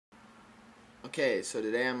Okay, so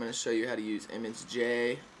today I'm going to show you how to use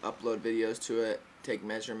ImageJ, upload videos to it, take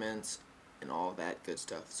measurements, and all that good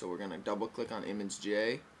stuff. So we're going to double click on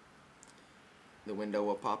ImageJ. The window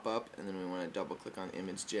will pop up, and then we want to double click on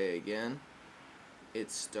ImageJ again.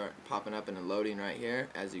 It's popping up and loading right here.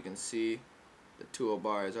 As you can see, the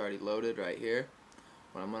toolbar is already loaded right here.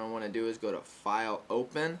 What I'm going to want to do is go to File,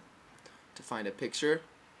 Open to find a picture.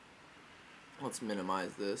 Let's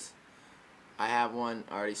minimize this. I have one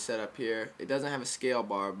already set up here. It doesn't have a scale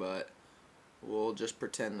bar, but we'll just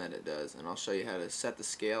pretend that it does, and I'll show you how to set the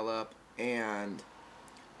scale up and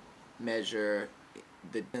measure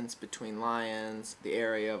the distance between lions, the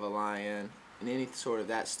area of a lion, and any sort of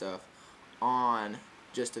that stuff on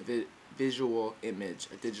just a visual image,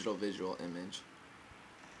 a digital visual image.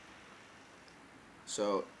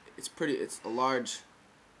 So it's a large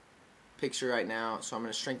picture right now, so I'm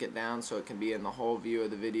going to shrink it down so it can be in the whole view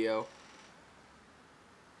of the video.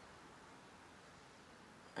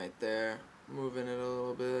 Right there, moving it a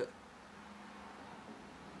little bit.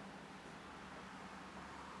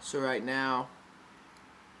 So right now,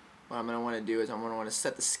 what I'm going to want to do is I'm going to want to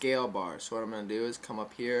set the scale bar. So what I'm going to do is come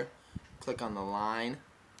up here, click on the line,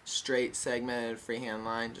 straight segmented freehand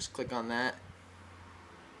line, just click on that.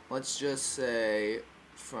 Let's just say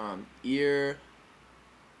from ear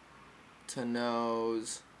to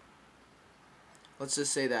nose, let's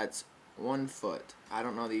just say that's 1 foot. I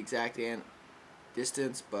don't know the exact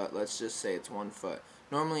distance, but let's just say it's 1 foot.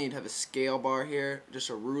 Normally you'd have a scale bar here, just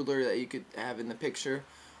a ruler that you could have in the picture,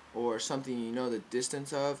 or something you know the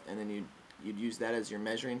distance of, and then you'd use that as your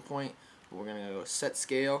measuring point. But we're going to go set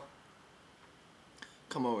scale,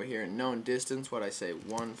 come over here and known distance, what I say,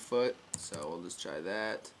 1 foot, so we'll just try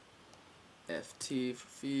that. FT for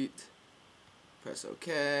feet, press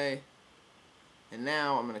OK, and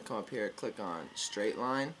now I'm going to come up here, click on straight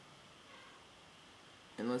line,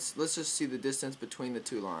 and let's just see the distance between the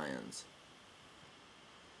two lions.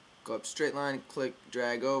 Go up straight line, click,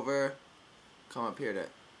 drag over, come up here to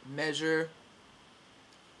measure,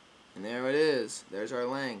 and there it is. There's our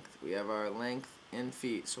length. We have our length in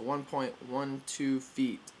feet, so 1.12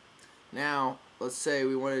 feet. Now let's say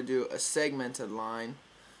we want to do a segmented line.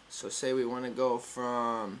 So say we want to go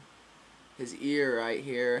from his ear right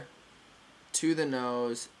here to the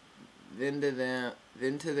nose, then to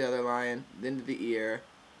the other lion, then to the ear,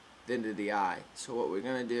 then to the eye. So what we're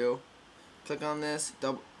going to do, click on this,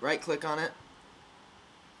 right click on it,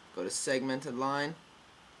 go to segmented line,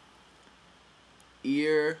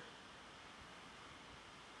 ear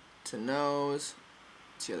to nose,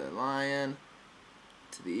 to the other lion,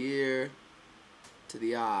 to the ear, to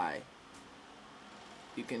the eye.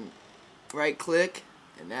 You can right click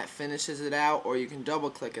and that finishes it out, or you can double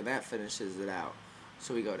click and that finishes it out.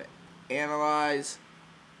 So we go to Analyze,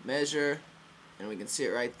 Measure, and we can see it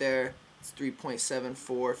right there. It's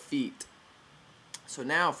 3.74 feet. So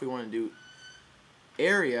now if we want to do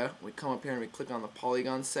area, we come up here and we click on the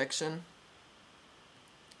polygon section,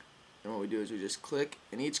 and what we do is we just click,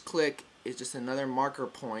 and each click is just another marker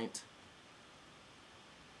point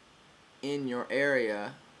in your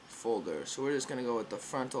area folder. So we're just going to go with the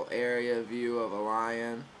frontal area view of a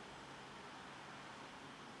lion.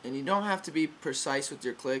 And you don't have to be precise with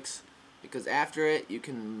your clicks, because after it you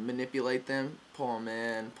can manipulate them, pull them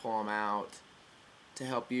in, pull them out to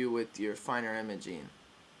help you with your finer imaging.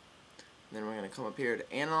 And then we're going to come up here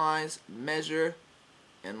to Analyze, Measure,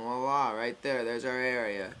 and voila, right there, there's our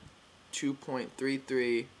area,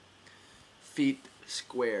 2.33 feet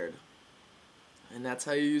squared. And that's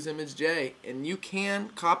how you use ImageJ. And you can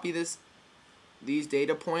copy these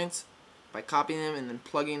data points by copying them and then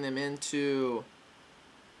plugging them into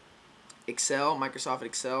Excel, Microsoft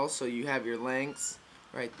Excel. So you have your lengths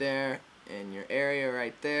right there and your area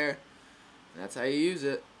right there. And that's how you use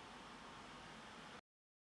it.